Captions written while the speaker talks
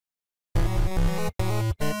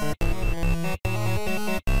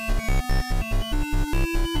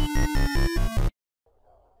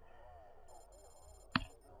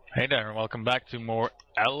Hey there, and welcome back to more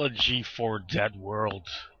Elegy for Dead World.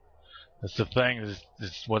 That's the thing, this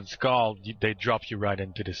is what it's called. They drop you right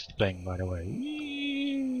into this thing, by the way.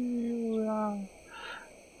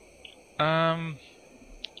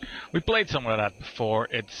 We played some of that before.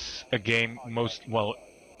 It's a game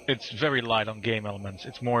it's very light on game elements.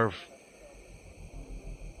 It's more of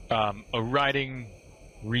a writing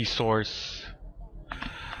resource,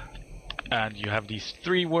 and you have these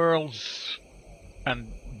three worlds,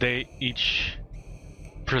 and they each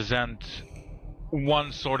present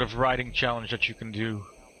one sort of writing challenge that you can do,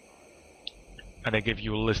 and they give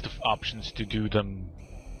you a list of options to do them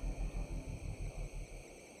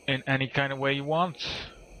in any kind of way you want.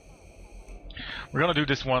 We're gonna do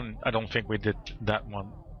this one. I don't think we did that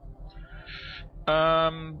one.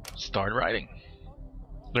 Start writing.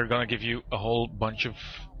 They're gonna give you a whole bunch of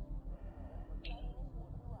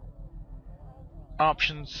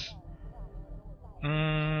options.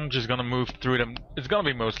 Just gonna move through them. It's gonna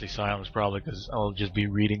be mostly silence, probably, because I'll just be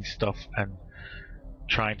reading stuff and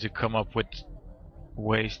trying to come up with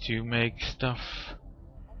ways to make stuff.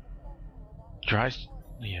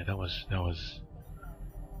 Yeah, that was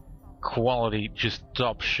quality, just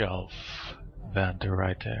top shelf banter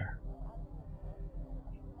right there.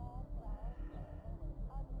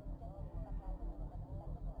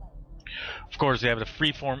 Of course, they have the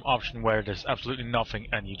freeform option where there's absolutely nothing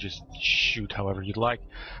and you just shoot however you'd like.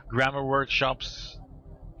 Grammar workshops,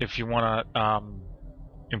 if you want to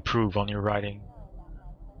improve on your writing.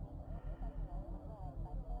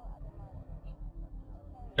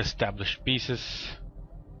 Established pieces.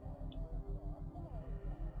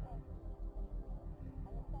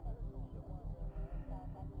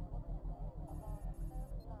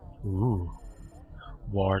 Ooh.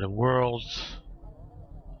 War of the Worlds.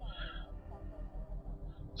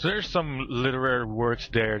 So there's some literary works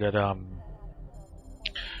there that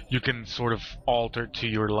you can sort of alter to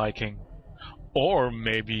your liking, or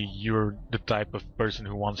maybe you're the type of person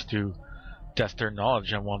who wants to test their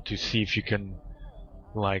knowledge and want to see if you can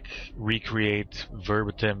like recreate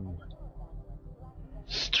verbatim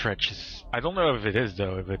stretches. I don't know if it is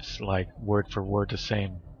though, if it's like word for word the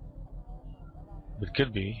same. It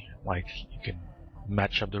could be, like you can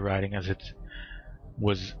match up the writing as it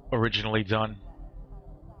was originally done.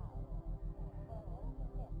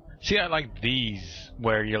 See, I like these,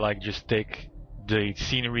 where you like just take the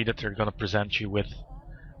scenery that they're gonna present you with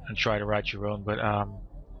and try to write your own, but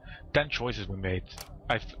 10 choices we made.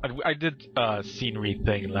 I did a scenery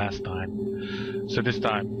thing last time, so this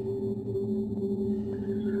time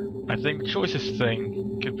I think the choices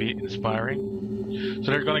thing could be inspiring.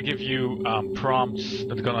 So they're gonna give you prompts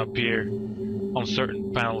that are gonna appear on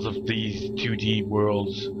certain panels of these 2D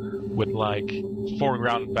worlds with like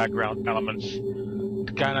foreground and background elements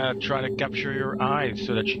to kind of try to capture your eyes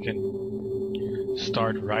so that you can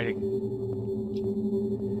start writing.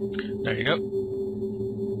 There you go.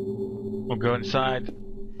 We'll go inside.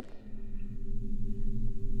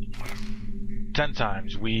 10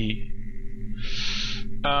 times. We'll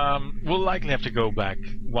likely have to go back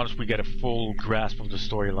once we get a full grasp of the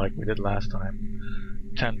story like we did last time.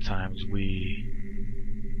 10 times we...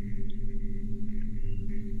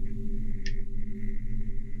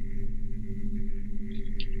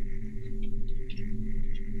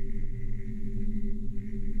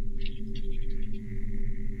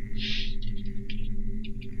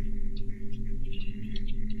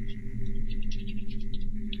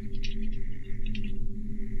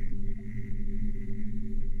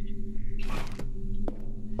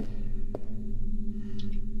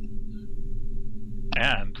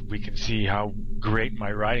 And we can see how great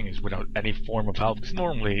my writing is without any form of help. Because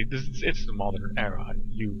normally, it's the modern era.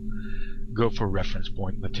 You go for reference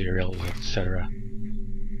point materials, etc.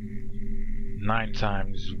 9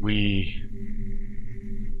 times we...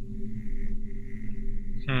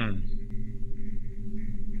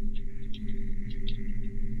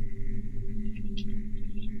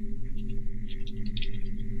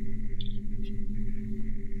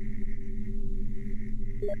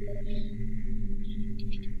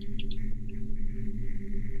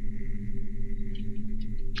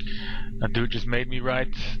 That dude just made me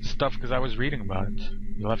write stuff because I was reading about it.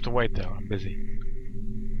 You'll have to wait though, I'm busy.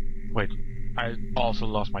 Wait, I also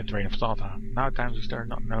lost my train of thought. Huh? Now at times we start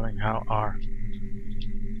not knowing how our...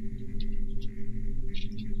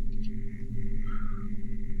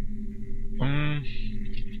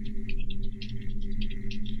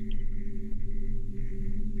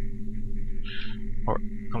 Or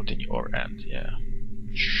continue or end, yeah.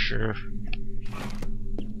 Sure.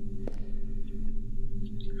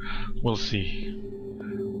 We'll see.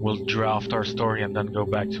 we'll draft our story and then go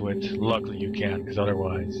back to it. Luckily you can, because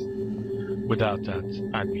otherwise, without that,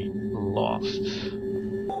 I'd be lost.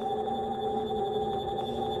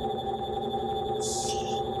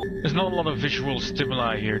 There's not a lot of visual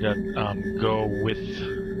stimuli here that go with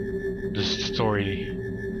the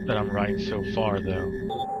story that I'm writing so far, though.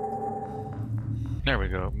 There we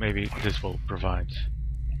go. Maybe this will provide.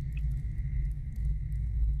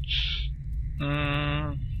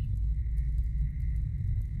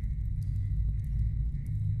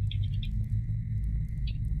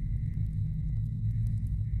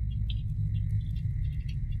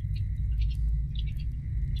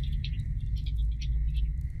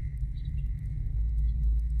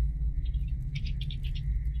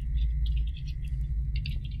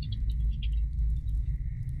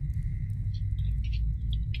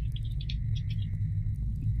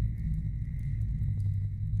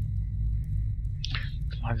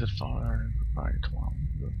 Lines of fire provided tomorrow.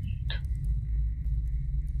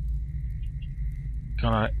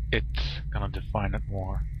 Gonna define it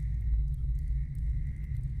more.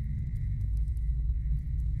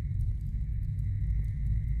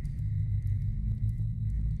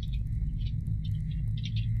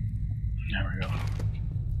 There we go.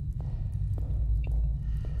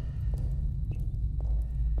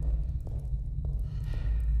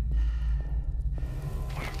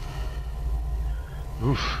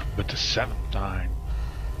 Oof, but the 7th time.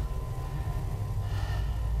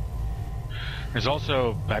 There's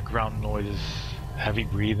also background noises, heavy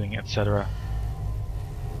breathing, etc.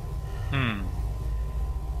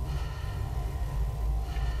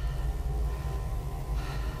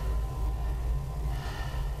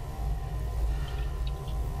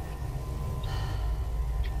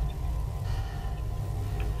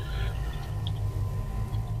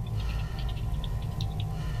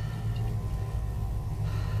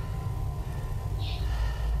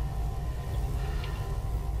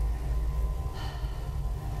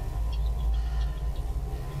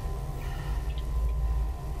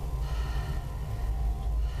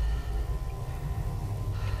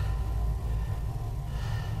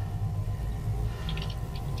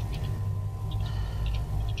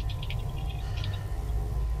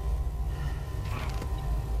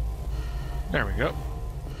 There we go.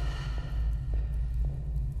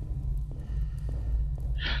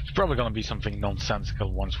 It's probably going to be something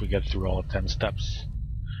nonsensical once we get through all 10 steps,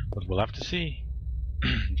 but we'll have to see.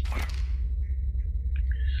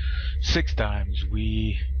 6 times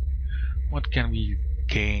what can we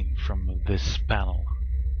gain from this panel?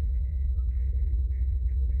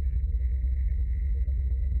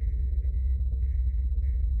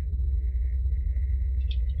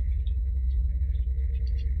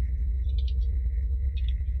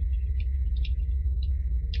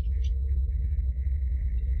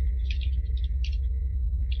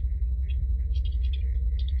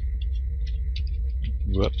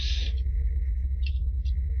 Whoops.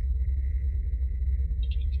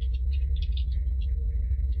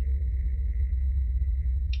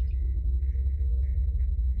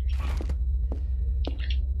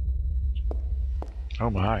 Oh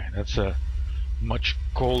my, that's a much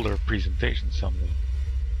colder presentation someday.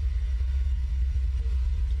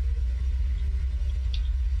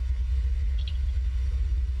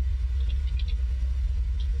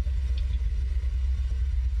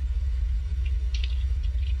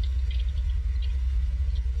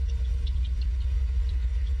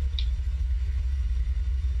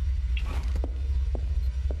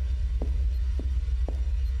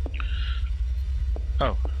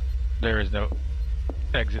 Oh, there is no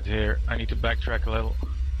exit here. I need to backtrack a little.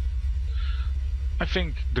 I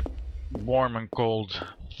think the warm and cold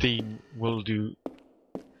theme will do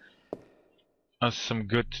us some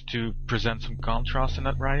good to present some contrast in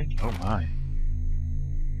that writing. Oh my.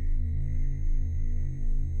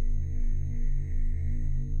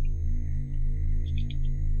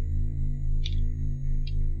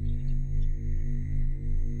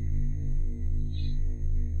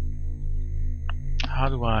 How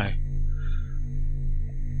do I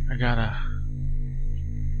gotta...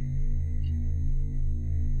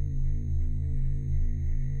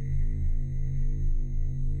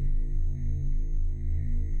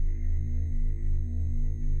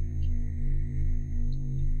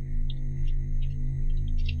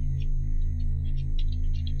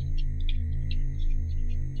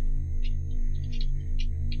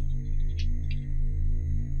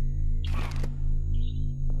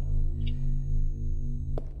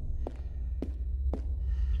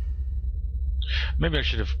 Maybe I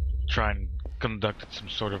should have tried and conducted some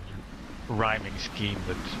sort of rhyming scheme,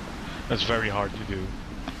 but that's very hard to do.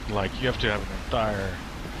 Like, you have to have an entire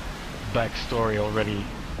backstory already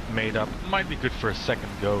made up. Might be good for a second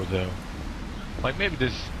go though. Like maybe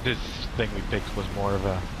this thing we picked was more of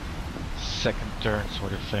a second turn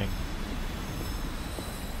sort of thing.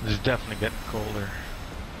 This is definitely getting colder.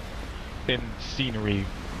 In scenery,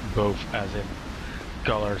 both as in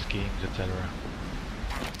color schemes, etc.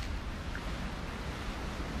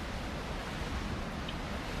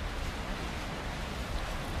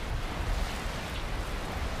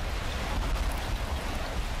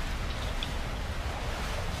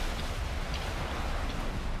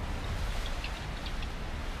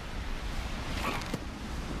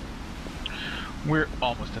 We're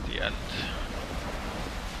almost at the end.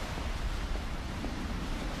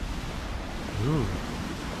 Ooh.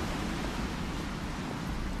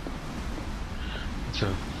 It's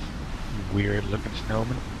a weird looking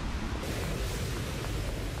snowman.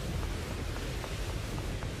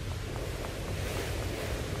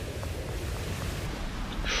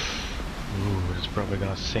 Ooh, it's probably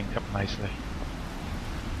gonna sync up nicely.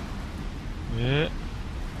 Yeah.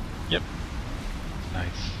 Yep.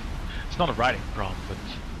 Nice. It's not a riding prompt, but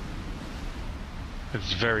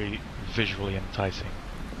it's very visually enticing.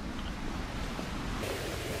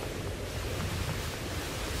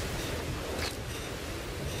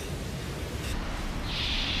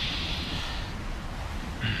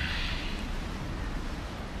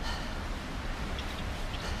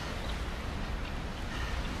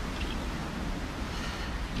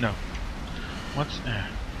 No. What's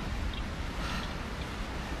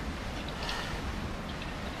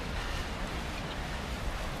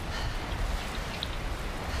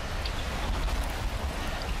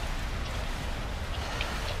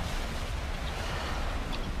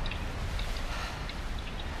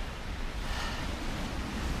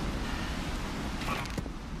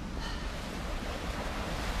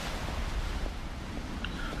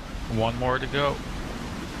one more to go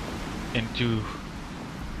into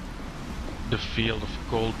the field of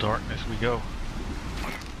cold darkness we go.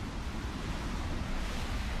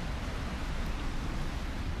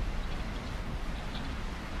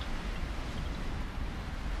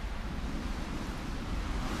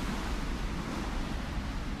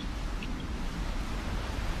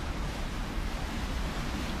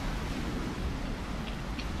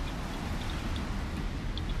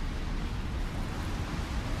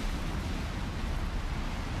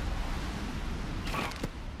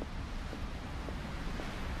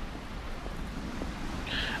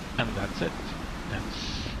 And that's it.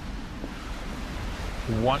 That's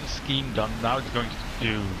one scheme done. Now it's going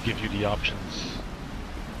to give you the options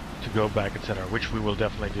to go back, etc., which we will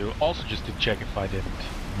definitely do. Also just to check if I didn't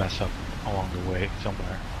mess up along the way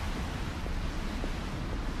somewhere.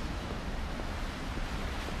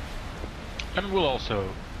 And we'll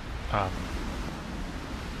also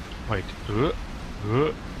wait. There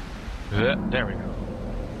we go.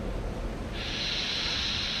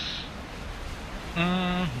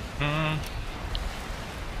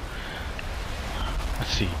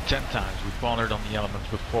 Let's see, 10 times we pondered on the elements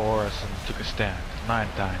before us and took a stand. 9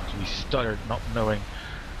 times we stuttered, not knowing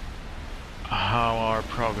how our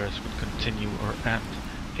progress would continue or end.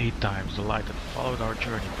 8 times the light that followed our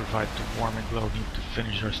journey provided the warm and glow needed to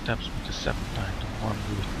finish our steps, with the 7th time the warm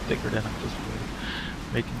grew thicker than anticipated,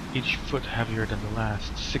 making each foot heavier than the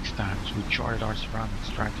last. 6 times we charted our surroundings,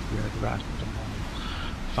 trying to bear the grasp of the moment.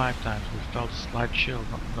 5 times we felt a slight chill,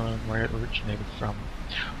 not knowing where it originated from.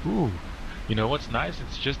 Ooh, you know what's nice?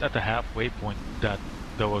 It's just at the halfway point that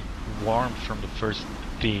the warmth from the first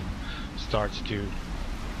theme starts to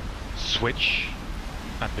switch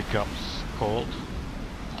and becomes cold.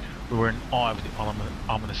 We were in awe of the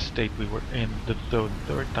ominous state we were in, though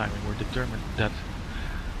the 3rd time we were determined that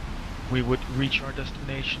we would reach our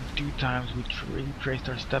destination. 2 times we retraced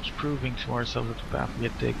our steps, proving to ourselves that the path we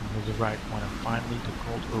had taken was the right one, and finally the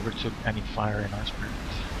cold overtook any fire in our spirits.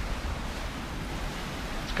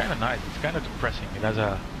 It's kind of nice, it's kind of depressing. It has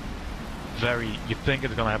a very, you think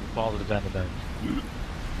it's gonna have a positive end, and then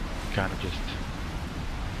kind of just,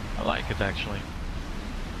 I like it actually.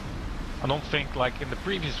 I don't think, like in the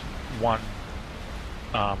previous one,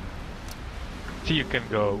 see, you can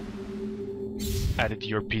go edit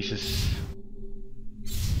your pieces,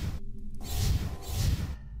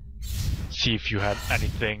 see if you had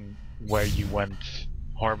anything where you went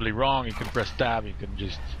horribly wrong. You can press tab, you can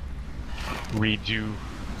just redo.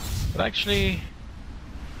 But actually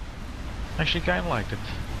kind of liked it.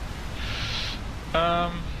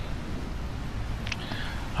 How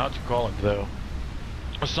to call it though?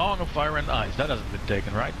 A Song of Fire and Ice. That hasn't been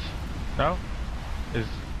taken, right? No? Is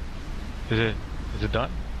it done?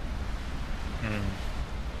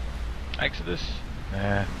 Exodus?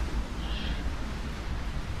 Nah.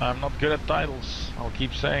 I'm not good at titles. I'll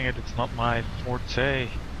keep saying it, it's not my forte.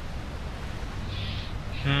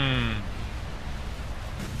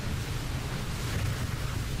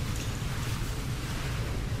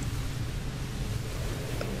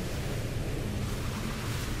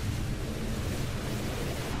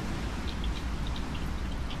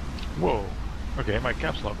 Whoa. Okay, my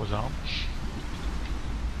caps lock was on.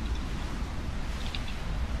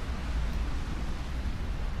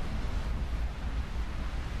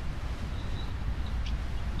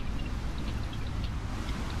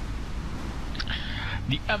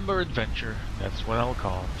 The Ember Adventure, that's what I'll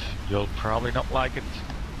call it. You'll probably not like it.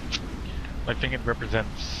 I think it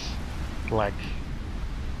represents like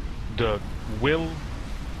the will,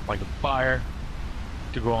 like the fire,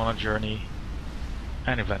 to go on a journey,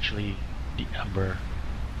 and eventually the Ember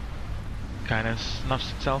kind of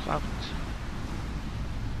snuffs itself out.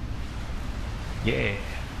 Yeah.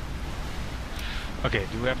 Okay,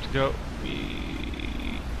 do we have to go?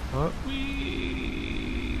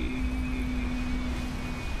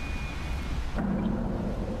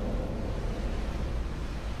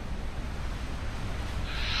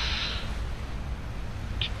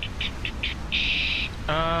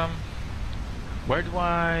 Where do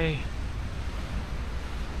I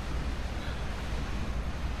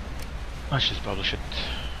should just publish it.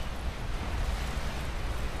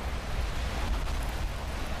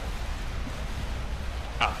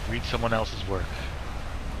 Read someone else's work.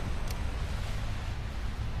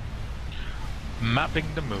 Mapping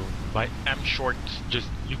the Moon by M. Short. Just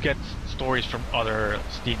you get stories from other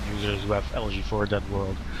Steam users who have Elegy for Dead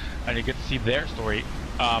World, and you get to see their story.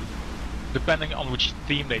 Depending on which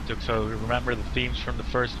theme they took. So remember the themes from the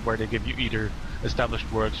first, where they give you either established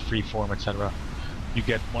works, freeform, etc. You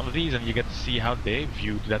get one of these, and you get to see how they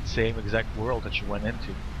viewed that same exact world that you went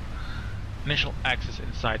into. Initial access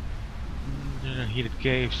inside heated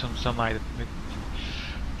cave, some sunlight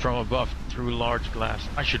from above through large glass.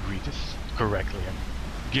 I should read this correctly and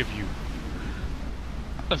give you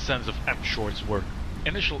a sense of M. Short's work.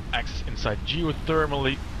 Initial access inside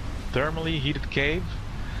thermally heated cave.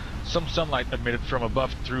 Some sunlight emitted from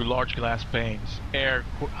above through large glass panes. Air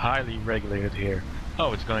highly regulated here.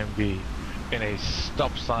 Oh, it's going to be in a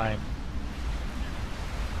stop sign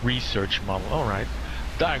research model. Alright.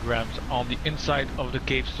 Diagrams on the inside of the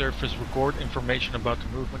cave surface record information about the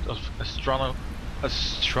movement of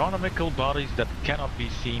astronomical bodies that cannot be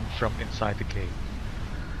seen from inside the cave.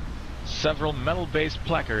 Several metal-based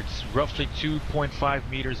placards, roughly 2.5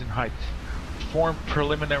 meters in height, form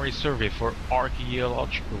preliminary survey for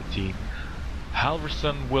archaeological team.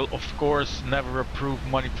 Halverson will of course never approve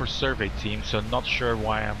money for survey team, so not sure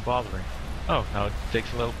why I'm bothering. Oh, now it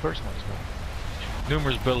takes a little personal as well.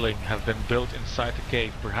 Numerous buildings have been built inside the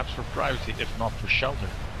cave, perhaps for privacy, if not for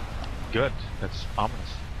shelter. Good, that's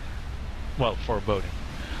ominous. Well, foreboding.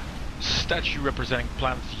 Statue representing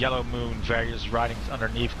planet's yellow moon, various writings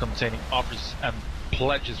underneath containing offers and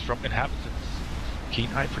pledges from inhabitants.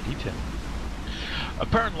 Keen eye for detail.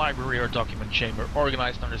 Apparent library or document chamber,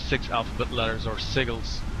 organized under 6 alphabet letters or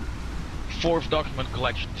sigils. 4th document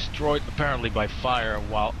collection destroyed apparently by fire,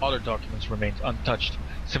 while other documents remained untouched.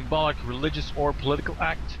 Symbolic, religious or political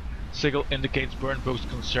act. Sigil indicates burn post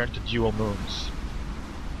concerned to dual moons.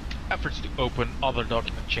 Efforts to open other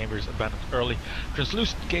document chambers abandoned early.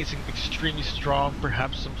 Translucent casing extremely strong,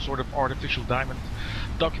 perhaps some sort of artificial diamond.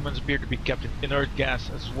 Documents appear to be kept in inert gas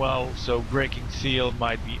as well, so breaking seal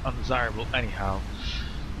might be undesirable anyhow.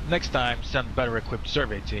 Next time, send better equipped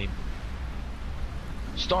survey team.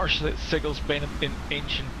 Star sigils painted in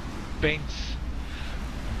ancient paints.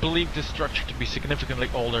 Believe this structure to be significantly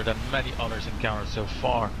older than many others encountered so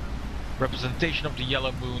far. Representation of the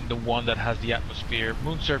yellow moon, the one that has the atmosphere.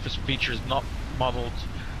 Moon surface features not modeled.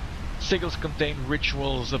 Sigils contain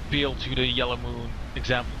rituals appeal to the yellow moon.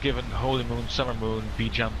 Example given: holy moon, summer moon, be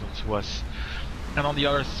gentle to us. And on the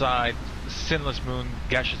other side, sinless moon,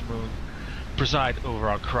 gaseous moon, preside over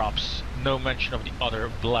our crops. No mention of the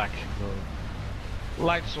other black moon.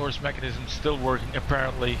 Light source mechanism still working,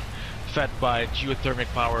 apparently fed by geothermic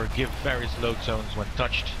power, give various load zones when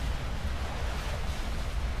touched.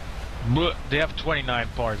 But they have 29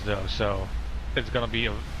 parts though, so it's gonna be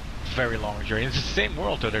a very long journey. It's the same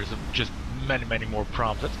world though, there's just many more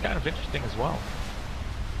prompts. That's kind of interesting as well.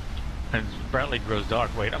 And apparently it grows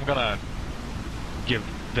dark. Wait, I'm gonna give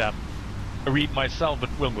that a read myself, but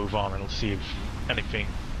we'll move on and we'll see if anything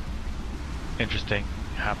interesting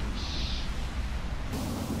happens.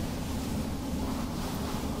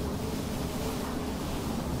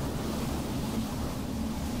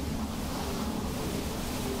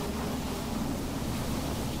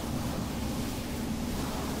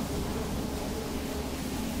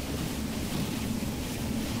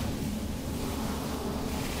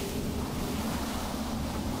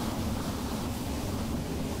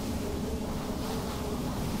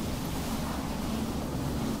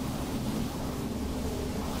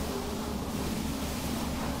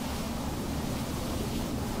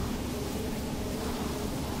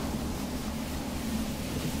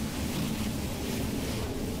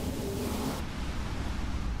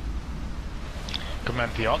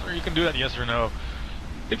 recommend the author, you can do that, yes or no.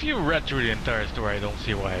 If you read through the entire story, I don't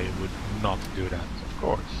see why you would not do that, of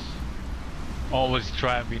course. Always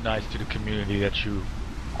try and be nice to the community that you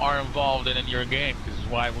are involved in your game, because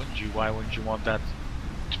why wouldn't you? Why wouldn't you want that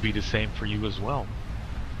to be the same for you as well?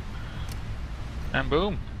 And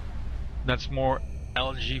boom, that's more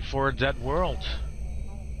Elegy for a Dead World.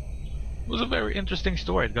 It was a very interesting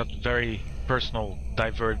story. It got very personal,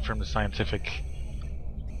 diverted from the scientific.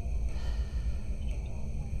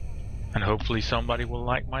 And hopefully somebody will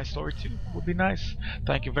like my story too. Would be nice.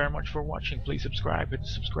 Thank you very much for watching. Please subscribe. Hit the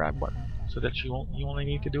subscribe button so that you only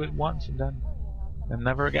need to do it once and then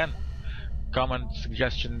never again. Comment,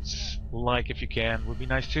 suggestions, like if you can. Would be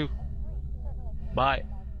nice too. Bye.